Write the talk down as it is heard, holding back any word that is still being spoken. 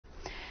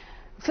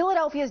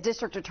Philadelphia's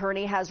district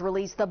attorney has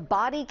released the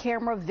body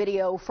camera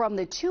video from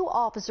the two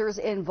officers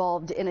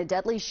involved in a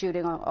deadly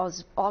shooting on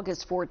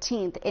August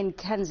 14th in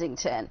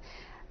Kensington.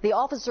 The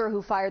officer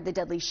who fired the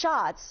deadly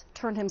shots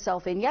turned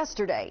himself in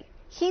yesterday.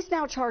 He's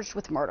now charged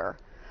with murder.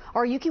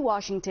 Our Yuki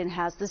Washington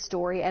has the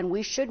story, and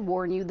we should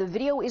warn you, the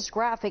video is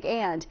graphic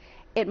and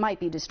it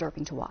might be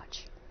disturbing to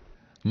watch.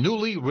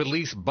 Newly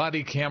released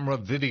body camera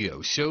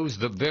video shows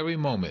the very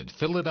moment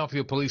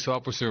Philadelphia police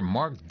officer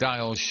Mark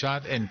Dial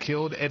shot and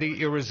killed Eddie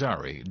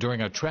Irizarry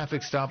during a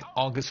traffic stop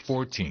August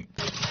 14th.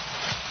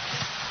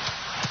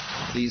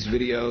 These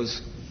videos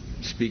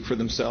speak for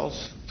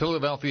themselves.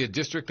 Philadelphia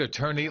District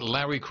Attorney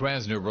Larry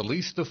Krasner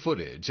released the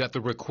footage at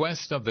the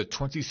request of the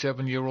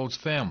 27-year-old's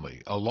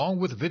family, along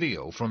with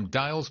video from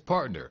Dial's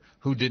partner,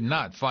 who did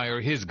not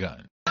fire his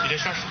gun.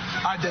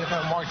 I did,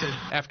 Mark did.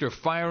 After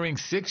firing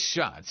 6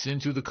 shots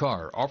into the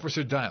car,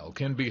 Officer Dial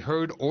can be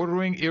heard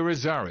ordering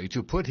Irizarry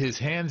to put his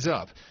hands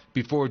up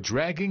before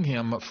dragging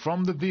him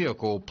from the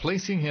vehicle,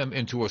 placing him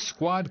into a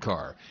squad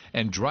car,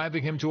 and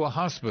driving him to a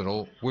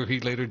hospital where he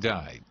later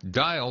died.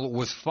 Dial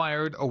was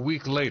fired a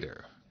week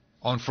later.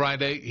 On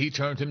Friday, he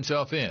turned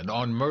himself in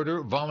on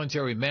murder,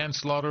 voluntary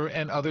manslaughter,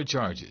 and other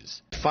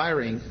charges.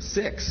 Firing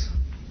 6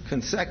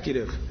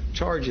 consecutive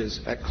charges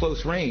at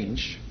close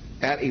range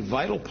at a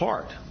vital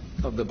part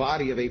of the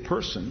body of a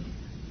person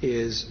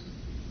is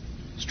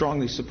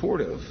strongly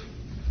supportive,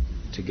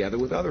 together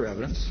with other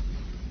evidence,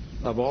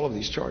 of all of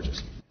these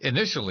charges.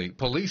 Initially,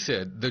 police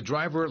said the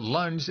driver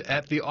lunged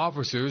at the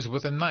officers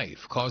with a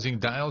knife, causing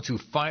Dial to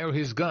fire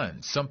his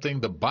gun, something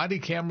the body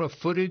camera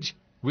footage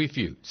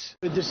refutes.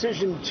 The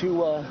decision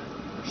to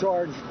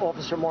charge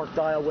Officer Mark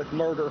Dial with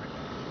murder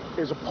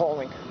is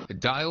appalling.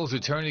 Dial's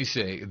attorneys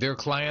say their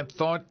client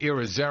thought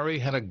Irizarry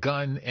had a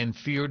gun and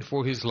feared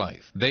for his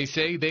life. They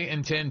say they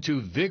intend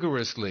to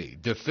vigorously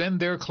defend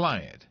their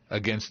client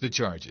against the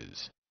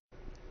charges.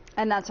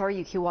 And that's our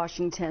Yuki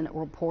Washington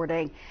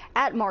reporting.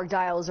 At Mark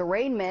Dial's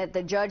arraignment,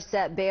 the judge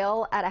set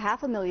bail at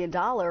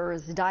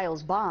 $500,000.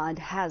 Dial's bond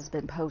has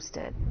been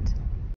posted.